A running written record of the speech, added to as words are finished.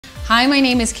Hi, my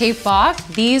name is Kate Bock.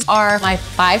 These are my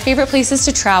 5 favorite places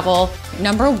to travel.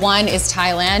 Number 1 is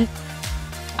Thailand.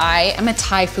 I am a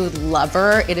Thai food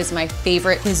lover. It is my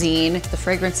favorite cuisine. The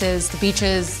fragrances, the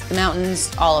beaches, the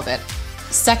mountains, all of it.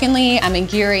 Secondly,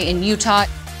 Amangiri in Utah.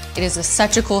 It is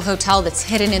such a cool hotel that's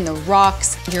hidden in the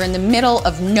rocks. You're in the middle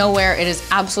of nowhere. It is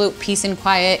absolute peace and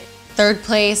quiet. Third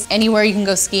place, anywhere you can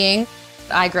go skiing.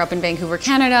 I grew up in Vancouver,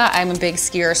 Canada. I'm a big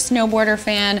skier, snowboarder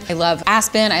fan. I love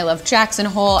Aspen, I love Jackson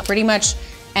Hole, pretty much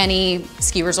any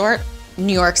ski resort.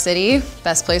 New York City,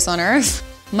 best place on earth.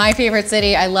 My favorite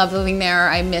city, I love living there.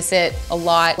 I miss it a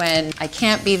lot when I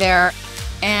can't be there.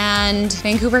 And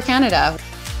Vancouver, Canada.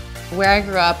 Where I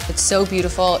grew up, it's so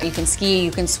beautiful. You can ski,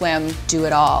 you can swim, do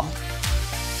it all.